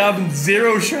master. We have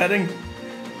 0 shredding.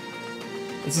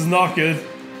 This is not good.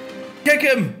 Kick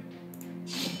him!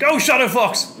 Go, Shadow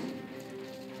Fox!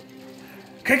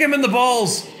 Kick him in the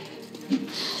balls!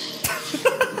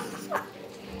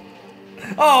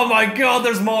 Oh my god,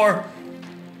 there's more!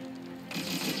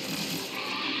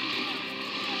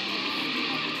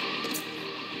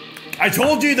 I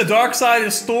told you the dark side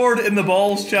is stored in the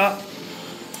balls, chat.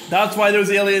 That's why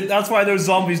those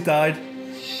zombies died.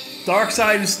 Dark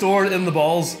side is stored in the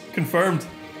balls. Confirmed.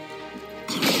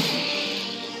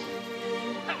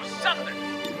 That was something.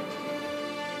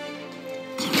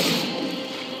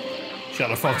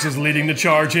 Shadow Fox is leading the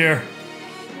charge here.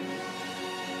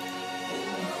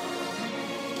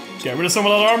 Get rid of some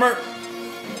of that armor.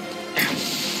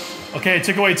 Okay,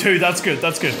 took away 2. That's good.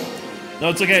 That's good. No,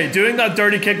 it's okay. Doing that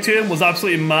dirty kick to him was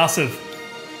absolutely massive.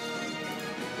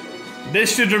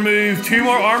 This should remove 2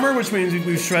 more armor, which means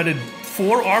we've shredded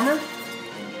 4 armor.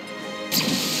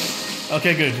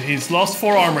 Okay, good. He's lost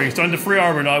 4 armor. He's down to 3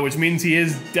 armor now, which means he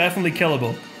is definitely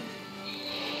killable.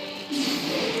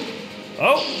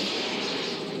 Oh!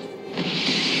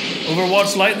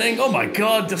 Overwatch lightning. Oh my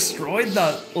god, destroyed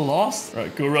that. Lost.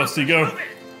 Right, go Rusty, go.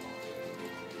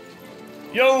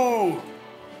 Yo!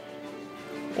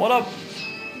 What up?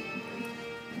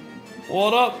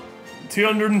 What up?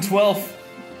 212.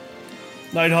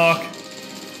 Nighthawk.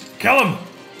 Kill him!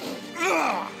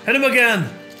 Hit him again!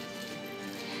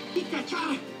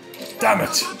 Damn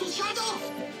it!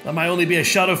 That might only be a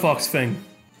Shadow Fox thing.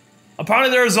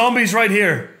 Apparently there are zombies right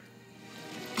here.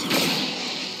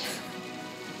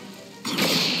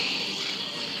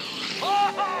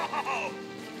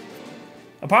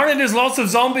 Apparently there's lots of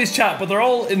zombies, chat, but they're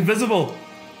all invisible.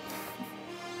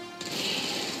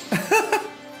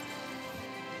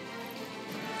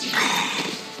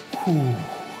 Don't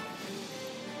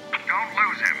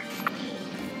lose him.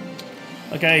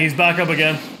 Okay, he's back up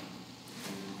again.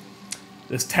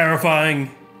 This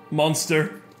terrifying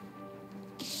monster.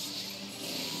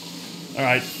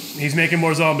 Alright, he's making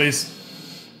more zombies.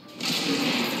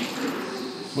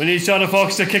 We need Shadow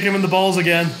Fox to kick him in the balls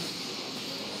again.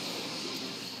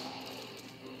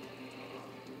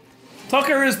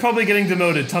 Tucker is probably getting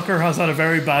demoted. Tucker has had a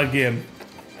very bad game.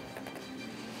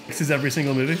 This is every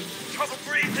single movie. Trouble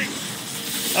breathing.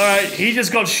 Alright, he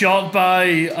just got shot by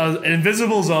an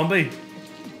invisible zombie.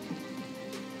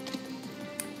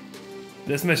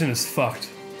 This mission is fucked.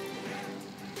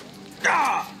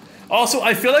 Also,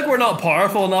 I feel like we're not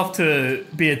powerful enough to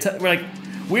be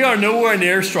we are nowhere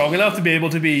near strong enough to be able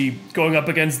to be going up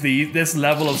against this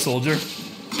level of soldier.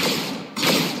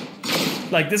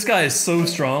 Like, this guy is so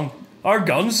strong. Our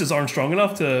guns just aren't strong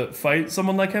enough to fight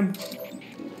someone like him.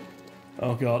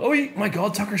 Oh god. Oh my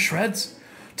god, Tucker shreds.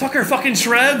 Tucker fucking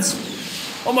shreds!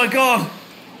 Oh my god!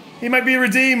 He might be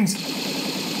redeemed!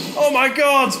 Oh my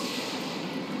god!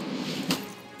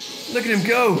 Look at him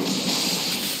go!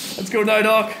 Let's go,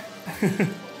 Nighthawk!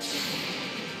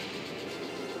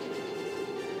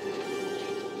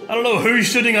 I don't know who's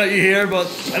shooting at you here, but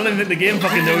I don't even think the game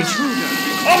fucking knows.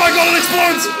 Oh my god, it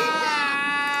explodes!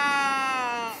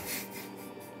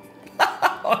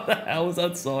 What the hell was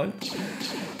that sound?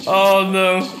 Oh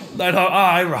no.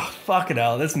 Nighthawk. Fucking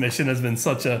hell. This mission has been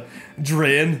such a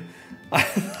drain. I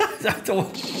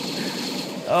don't.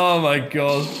 Oh my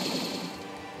god.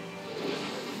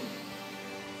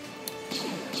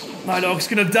 Nighthawk's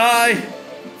gonna die.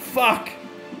 Fuck.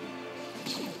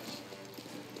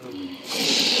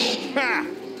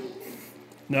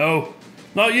 No.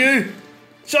 Not you.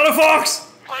 Shadow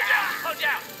Fox! Hold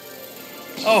down.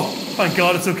 Oh, thank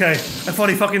god, it's okay. I thought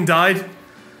he fucking died.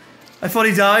 I thought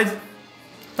he died.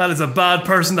 That is a bad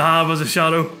person to have as a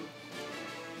shadow.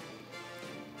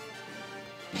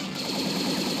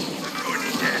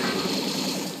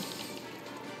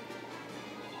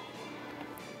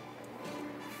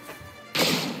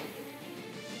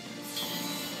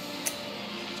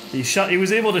 He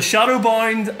was able to shadow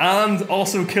bind and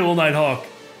also kill Nighthawk.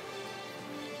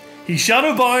 He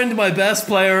shadow bound my best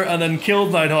player and then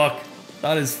killed Nighthawk.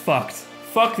 That is fucked.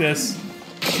 Fuck this.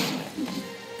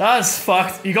 That's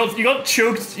fucked. You got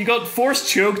choked. You got force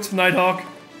choked, Nighthawk.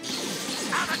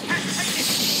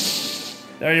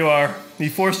 There you are. He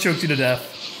force choked you to death.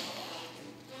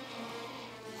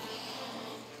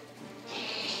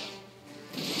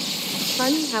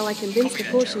 Funny how I convinced a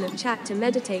portion of chat to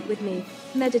meditate with me.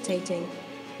 Meditating.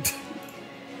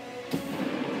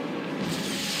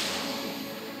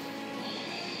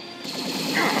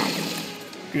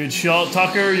 Good shot,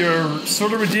 Tucker. You're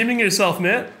sort of redeeming yourself,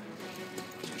 mate.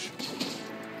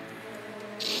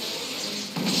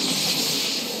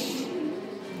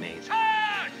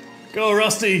 Go,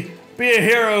 Rusty. Be a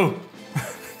hero.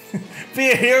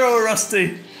 Be a hero,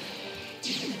 Rusty.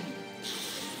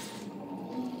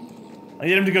 I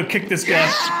need him to go kick this guy.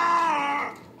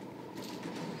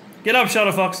 Get up,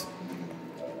 Shadow Fox.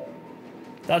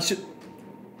 That shit.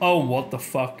 Oh, what the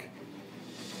fuck?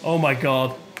 Oh my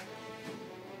god.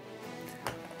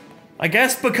 I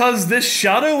guess because this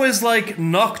shadow is like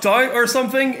knocked out or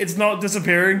something, it's not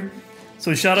disappearing.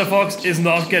 So Shadow Fox is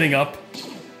not getting up.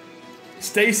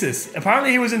 Stasis. Apparently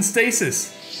he was in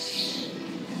stasis.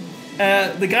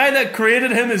 The guy that created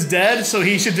him is dead, so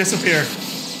he should disappear.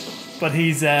 But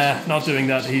he's not doing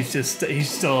that. He's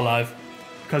still alive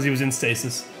because he was in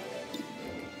stasis.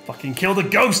 Fucking kill the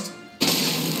ghost!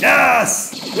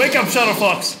 Yes! Wake up, Shadow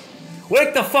Fox!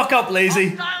 Wake the fuck up,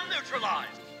 lazy!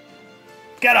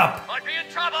 Get up! Might be in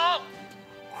trouble!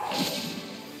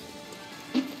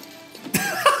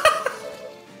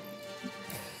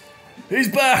 He's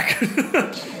back!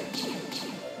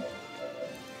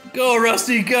 Go,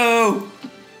 Rusty, go!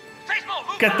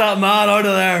 Get that man out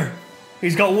of there!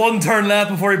 He's got one turn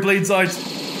left before he bleeds out.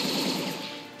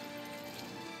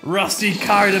 Rusty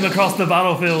carried him across the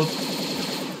battlefield.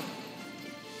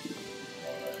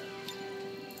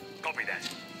 Copy that.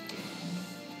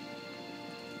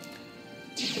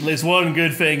 At least one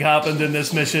good thing happened in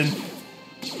this mission.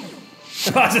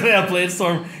 Imagine they had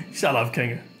Bladestorm. Shut up,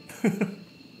 King.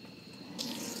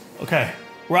 Okay,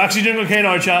 we're actually doing okay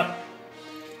now, chat.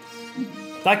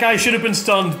 That guy should have been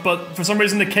stunned, but for some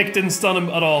reason the kick didn't stun him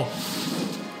at all.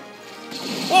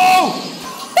 Whoa!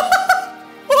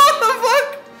 What the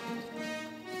fuck?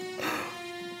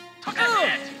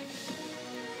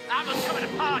 Coming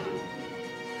apart.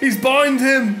 He's bound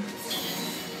him.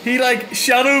 He like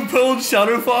shadow pulled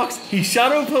Shadow Fox. He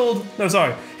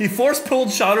force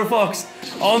pulled Shadow Fox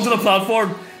onto the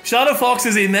platform. Shadow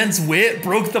Fox's immense weight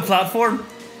broke the platform,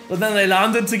 but then they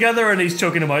landed together and he's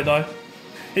choking him out now.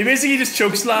 He basically just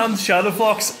chokeslammed Shadow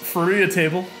Fox through a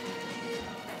table.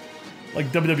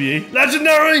 Like WWE.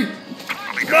 Legendary!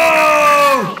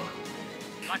 No!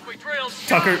 Like we drilled.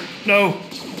 Tucker, no.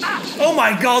 Oh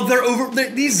my god,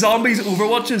 these zombies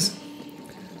overwatches.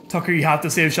 Tucker, you have to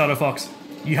save Shadow Fox.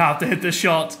 You have to hit this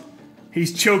shot.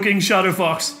 He's choking Shadow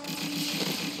Fox.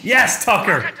 Yes,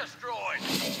 Tucker!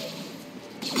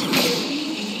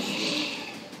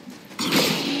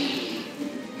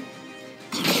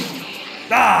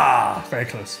 Ah, very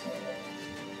close.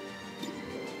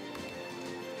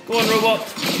 Go on,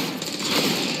 robot.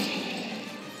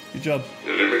 Good job.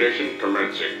 Elimination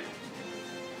commencing.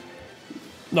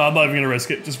 No, I'm not even gonna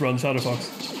risk it. Just run, Shadow Fox.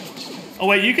 Oh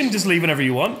wait, you can just leave whenever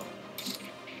you want.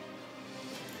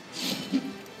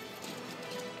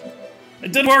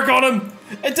 It didn't work on him!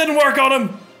 It didn't work on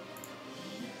him!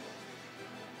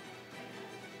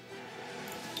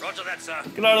 Roger that, sir.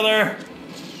 Get out of there.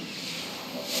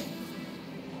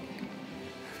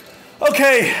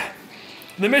 Okay.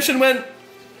 The mission went...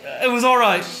 It was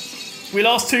alright. We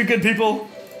lost 2 good people.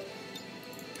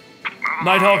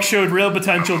 Nighthawk showed real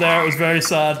potential there. It was very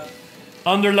sad.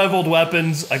 Under-leveled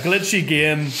weapons, a glitchy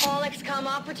game. All Xcom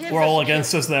operatives We're all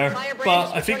against us there.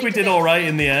 But I think we did alright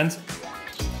in the end.